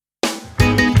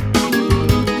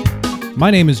My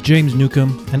name is James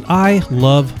Newcomb, and I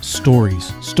love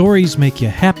stories. Stories make you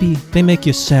happy, they make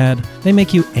you sad, they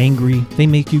make you angry, they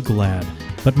make you glad.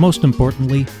 But most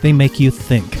importantly, they make you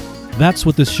think. That's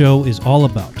what this show is all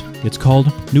about. It's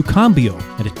called Newcombio,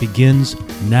 and it begins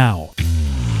now.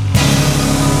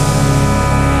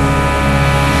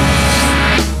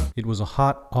 It was a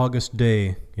hot August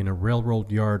day in a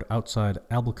railroad yard outside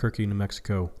Albuquerque, New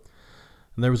Mexico.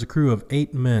 And there was a crew of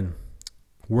 8 men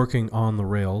working on the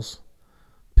rails.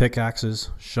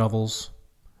 Pickaxes, shovels.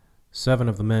 7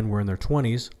 of the men were in their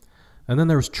 20s. And then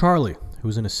there was Charley, who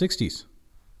was in his 60s.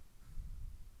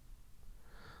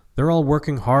 They're all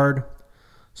working hard,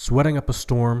 sweating up a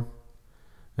storm.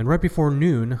 And right before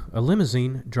noon, a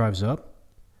limousine drives up,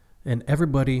 and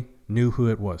everybody knew who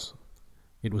it was.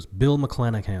 It was Bill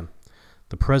McClanahan,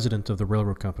 the president of the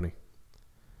railroad company.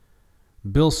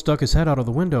 Bill stuck his head out of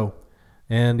the window,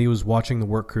 and he was watching the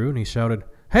work crew, and he shouted,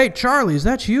 "Hey, Charley, is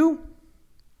that you?"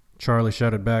 Charley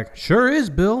shouted back, "Sure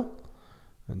is, Bill."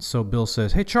 And so Bill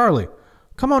says, "Hey, Charley,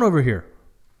 come on over here.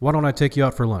 Why don't I take you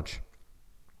out for lunch?"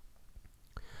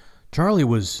 Charley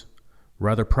was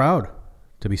rather proud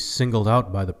to be singled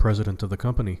out by the president of the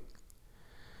company.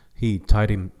 He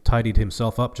tidied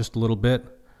himself up just a little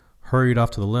bit, hurried off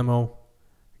to the limo,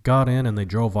 got in, and they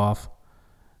drove off.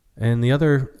 And the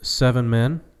other 7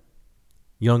 men,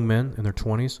 young men in their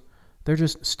 20s, they're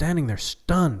just standing there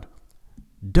stunned,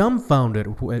 dumbfounded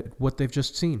at what they've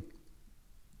just seen.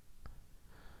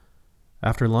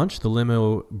 After lunch, the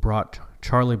limo brought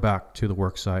Charley back to the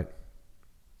work site,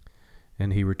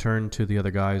 and he returned to the other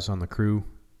guys on the crew.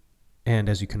 And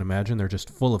as you can imagine, they're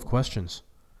just full of questions.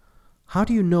 How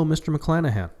do you know Mr.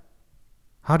 McClanahan?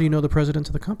 How do you know the president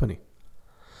of the company?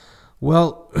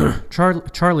 Well,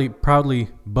 Charley proudly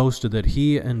boasted that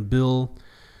he and Bill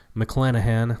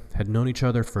McClanahan had known each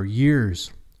other for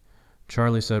years.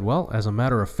 Charley said, "Well, as a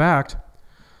matter of fact,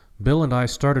 Bill and I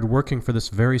started working for this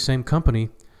very same company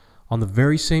on the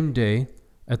very same day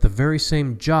at the very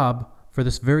same job for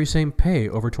this very same pay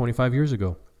over 25 years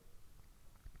ago."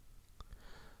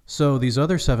 So these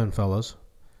other 7 fellows,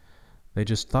 they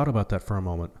just thought about that for a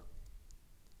moment.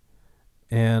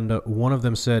 And one of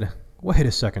them said, "Wait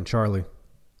a second, Charley.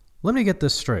 Let me get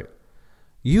this straight.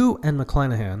 You and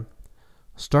McClanahan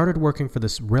started working for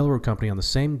this railroad company on the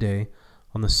same day,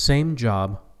 on the same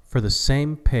job, for the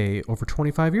same pay over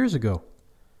 25 years ago."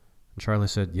 And Charley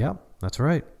said, "Yeah, that's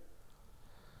right."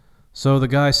 So the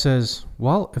guy says,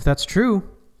 "Well, if that's true,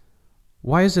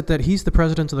 why is it that he's the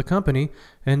president of the company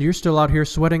and you're still out here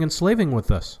sweating and slaving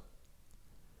with us?"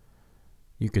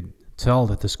 You could tell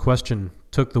that this question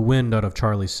took the wind out of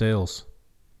Charley's sails.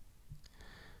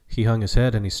 He hung his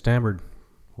head and he stammered,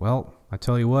 "Well, I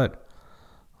tell you what,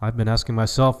 I've been asking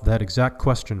myself that exact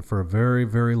question for a very,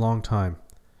 very long time.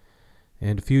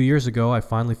 And a few years ago, I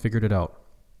finally figured it out.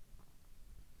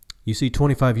 You see,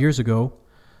 25 years ago,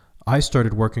 I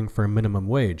started working for a minimum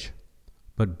wage.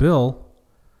 But Bill,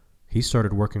 he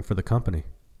started working for the company.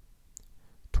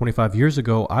 25 years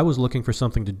ago, I was looking for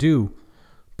something to do,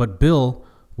 but Bill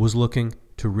was looking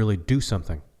to really do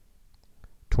something.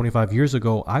 25 years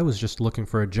ago, I was just looking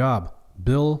for a job.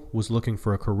 Bill was looking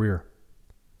for a career."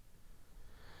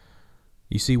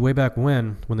 You see, way back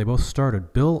when they both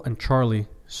started, Bill and Charley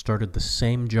started the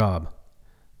same job.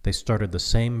 They started the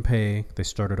same pay. They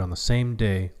started on the same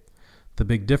day. The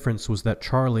big difference was that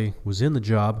Charley was in the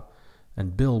job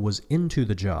and Bill was into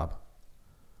the job.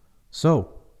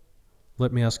 So,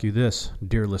 let me ask you this,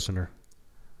 dear listener.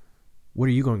 What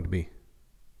are you going to be?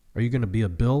 Are you going to be a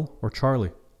Bill or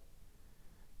Charley?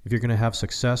 If you're going to have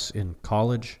success in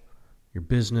college, your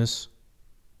business,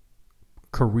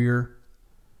 career,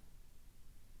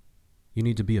 you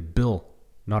need to be a Bill,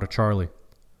 not a Charley.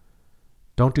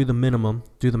 Don't do the minimum,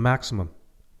 do the maximum.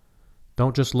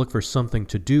 Don't just look for something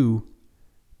to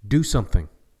do something.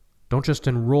 Don't just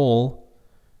enroll,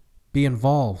 be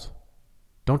involved.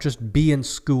 Don't just be in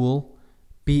school,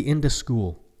 be into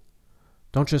school.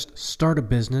 Don't just start a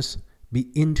business,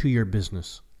 be into your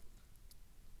business.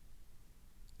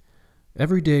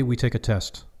 Every day we take a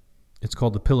test. It's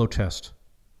called the pillow test.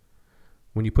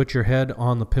 When you put your head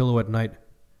on the pillow at night,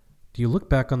 do you look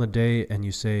back on the day and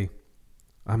you say,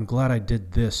 "I'm glad I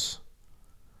did this"?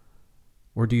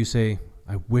 Or do you say,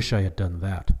 "I wish I had done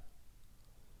that"?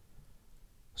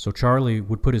 So Charley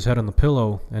would put his head on the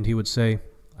pillow and he would say,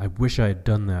 "I wish I had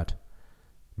done that."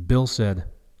 Bill said,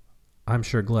 "I'm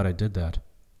sure glad I did that."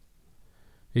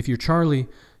 If you're Charley,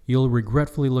 you'll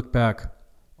regretfully look back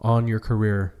on your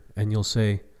career and you'll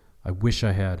say, "I wish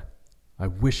I had. I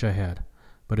wish I had."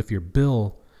 But if you're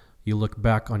Bill, you look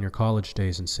back on your college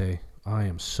days and say, "I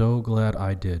am so glad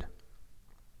I did."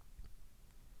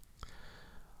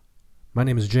 My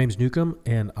name is James Newcomb,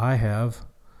 and I have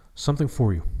something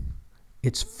for you.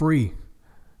 It's free.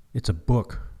 It's a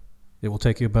book. It will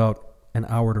take you about an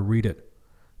hour to read it.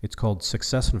 It's called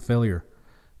Success and Failure.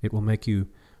 It will make you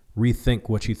rethink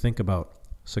what you think about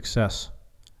success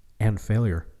and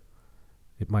failure.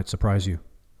 It might surprise you.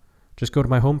 Just go to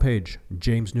my homepage,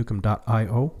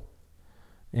 jamesnewcomb.io,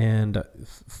 and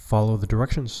follow the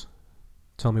directions.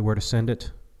 Tell me where to send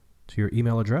it to your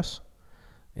email address,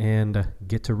 and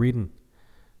get to reading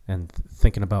and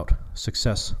thinking about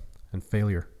success and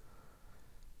failure.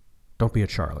 Don't be a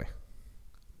Charley.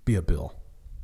 Be a Bill.